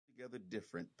altogether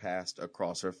different passed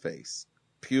across her face.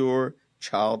 Pure,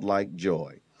 childlike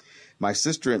joy. My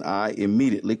sister and I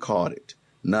immediately caught it.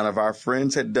 None of our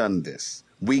friends had done this.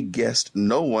 We guessed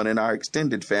no one in our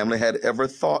extended family had ever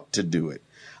thought to do it.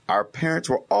 Our parents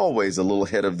were always a little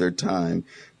ahead of their time,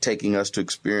 taking us to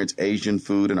experience Asian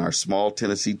food in our small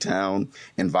Tennessee town,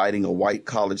 inviting a white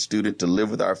college student to live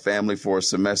with our family for a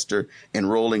semester,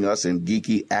 enrolling us in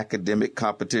geeky academic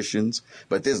competitions.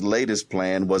 But this latest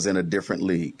plan was in a different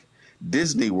league.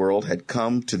 Disney World had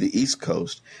come to the East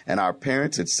Coast, and our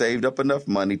parents had saved up enough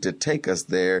money to take us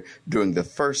there during the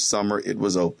first summer it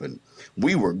was open.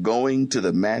 We were going to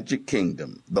the Magic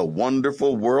Kingdom, the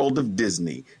wonderful world of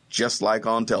Disney, just like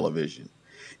on television.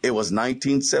 It was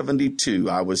 1972.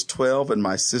 I was 12 and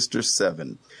my sister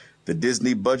 7. The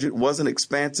Disney budget wasn't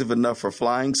expansive enough for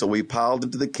flying, so we piled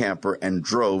into the camper and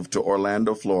drove to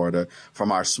Orlando, Florida,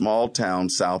 from our small town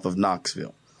south of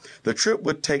Knoxville. The trip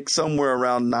would take somewhere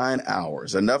around 9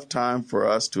 hours, enough time for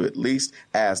us to at least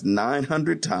ask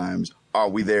 900 times, "Are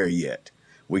we there yet?"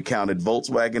 We counted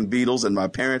Volkswagen Beetles, and my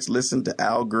parents listened to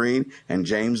Al Green and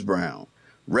James Brown.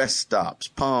 Rest stops,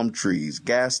 palm trees,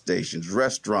 gas stations,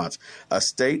 restaurants, a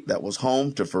state that was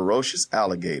home to ferocious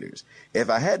alligators.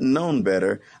 If I hadn't known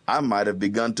better, I might have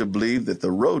begun to believe that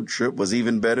the road trip was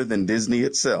even better than Disney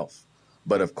itself.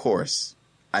 But of course,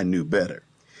 I knew better.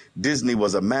 Disney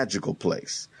was a magical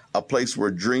place, a place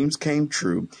where dreams came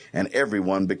true and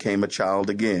everyone became a child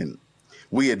again.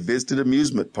 We had visited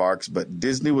amusement parks, but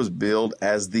Disney was billed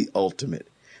as the ultimate,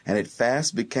 and it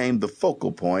fast became the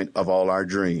focal point of all our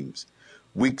dreams.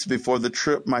 Weeks before the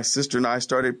trip, my sister and I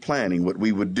started planning what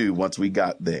we would do once we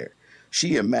got there.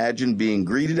 She imagined being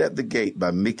greeted at the gate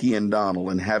by Mickey and Donald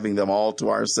and having them all to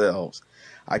ourselves.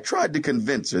 I tried to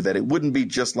convince her that it wouldn't be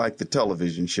just like the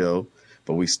television show,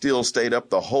 but we still stayed up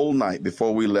the whole night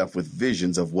before we left with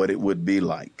visions of what it would be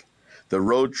like. The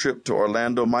road trip to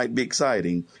Orlando might be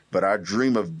exciting, but our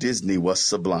dream of Disney was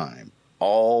sublime,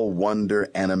 all wonder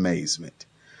and amazement.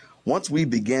 Once we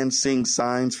began seeing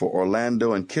signs for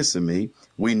Orlando and Kissimmee,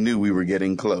 we knew we were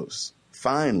getting close.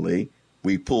 Finally,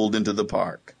 we pulled into the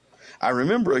park. I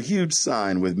remember a huge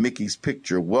sign with Mickey's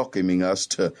picture welcoming us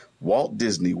to Walt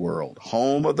Disney World,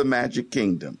 home of the Magic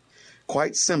Kingdom.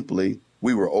 Quite simply,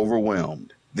 we were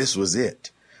overwhelmed. This was it.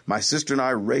 My sister and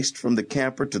I raced from the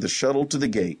camper to the shuttle to the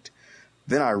gate.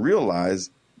 Then I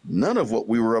realized none of what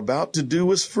we were about to do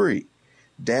was free.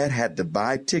 Dad had to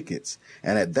buy tickets,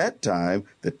 and at that time,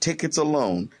 the tickets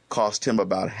alone cost him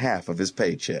about half of his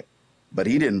paycheck. But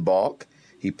he didn't balk.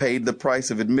 He paid the price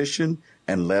of admission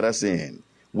and let us in.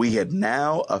 We had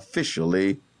now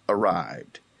officially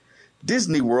arrived.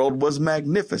 Disney World was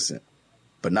magnificent,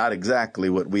 but not exactly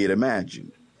what we had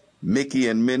imagined. Mickey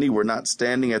and Minnie were not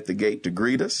standing at the gate to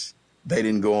greet us. They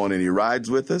didn't go on any rides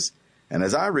with us, and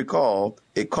as I recall,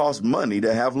 it cost money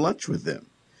to have lunch with them.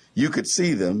 You could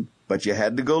see them, but you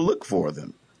had to go look for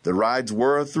them. The rides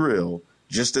were a thrill,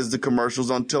 just as the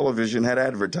commercials on television had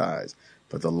advertised,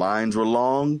 but the lines were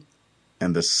long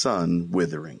and the sun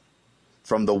withering.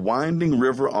 From the winding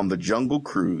river on the Jungle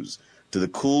Cruise to the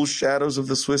cool shadows of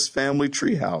the Swiss Family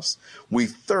Treehouse, we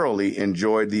thoroughly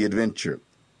enjoyed the adventure.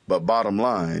 But bottom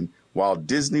line, while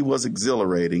Disney was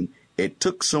exhilarating, it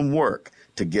took some work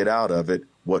to get out of it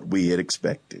what we had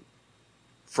expected.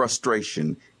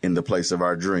 Frustration in the place of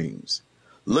our dreams.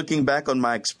 Looking back on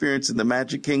my experience in the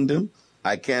Magic Kingdom,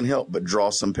 I can't help but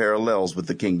draw some parallels with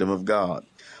the kingdom of God.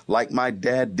 Like my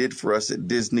dad did for us at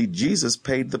Disney, Jesus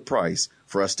paid the price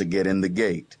for us to get in the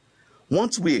gate.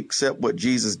 Once we accept what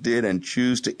Jesus did and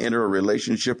choose to enter a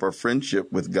relationship or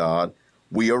friendship with God,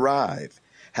 we arrive,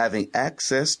 having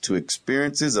access to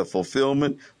experiences of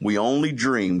fulfillment we only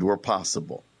dreamed were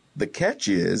possible. The catch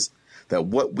is that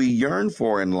what we yearn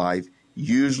for in life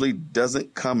usually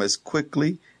doesn't come as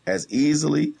quickly, as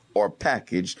easily, or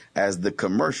packaged as the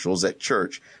commercials at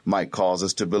church might cause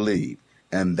us to believe.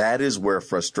 And that is where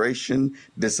frustration,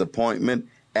 disappointment,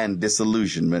 and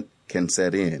disillusionment can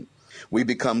set in. We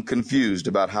become confused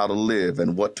about how to live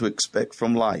and what to expect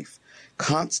from life.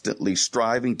 Constantly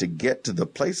striving to get to the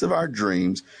place of our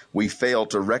dreams, we fail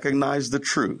to recognize the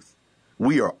truth.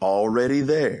 We are already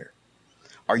there.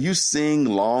 Are you seeing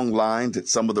long lines at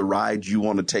some of the rides you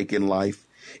want to take in life?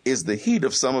 Is the heat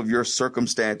of some of your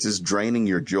circumstances draining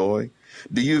your joy?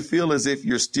 Do you feel as if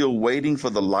you're still waiting for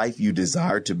the life you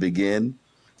desire to begin?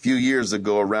 A few years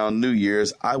ago, around New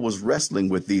Year's, I was wrestling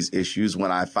with these issues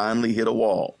when I finally hit a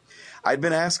wall. I'd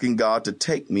been asking God to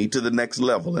take me to the next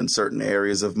level in certain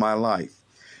areas of my life,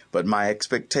 but my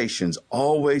expectations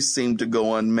always seemed to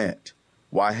go unmet.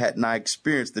 Why hadn't I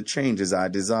experienced the changes I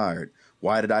desired?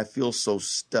 Why did I feel so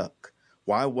stuck?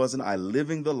 Why wasn't I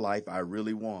living the life I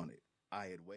really wanted? I had waited.